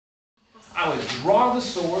I would draw the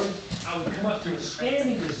sword, I would come up to a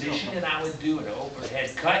standing position, and I would do an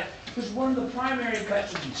overhead cut, because one of the primary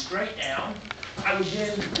cuts would be straight down. I would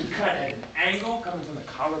then cut at an angle, coming from the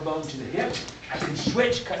collarbone to the hip. I can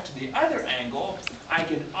switch, cut to the other angle. I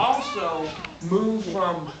can also move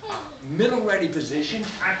from middle ready position.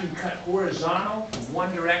 I can cut horizontal from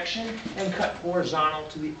one direction and cut horizontal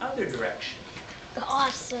to the other direction.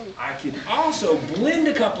 Awesome. I can also blend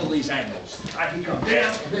a couple of these angles. I can come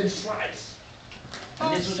down and then slice.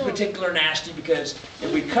 And this was particularly nasty because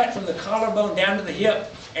if we cut from the collarbone down to the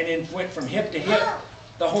hip and then went from hip to hip,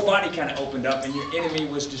 the whole body kind of opened up and your enemy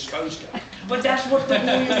was disposed of. But that's what the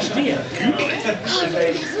warriors did. They did a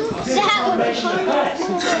combination of cuts,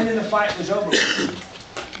 and then the fight was over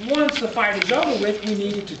with. Once the fight is over with, we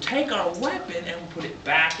needed to take our weapon and put it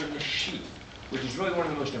back in the sheath, which is really one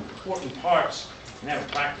of the most important parts, and I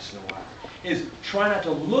haven't practiced in a while, is try not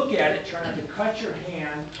to look at it, try not to cut your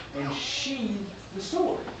hand and sheathe the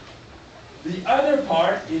sword. The other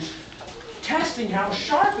part is testing how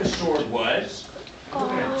sharp a sword was. We're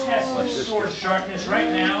going to test the sword sharpness right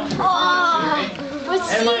now.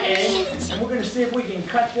 And my edge. And we're going to see if we can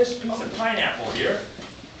cut this piece of pineapple here.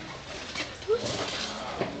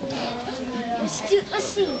 Let's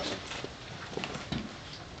see.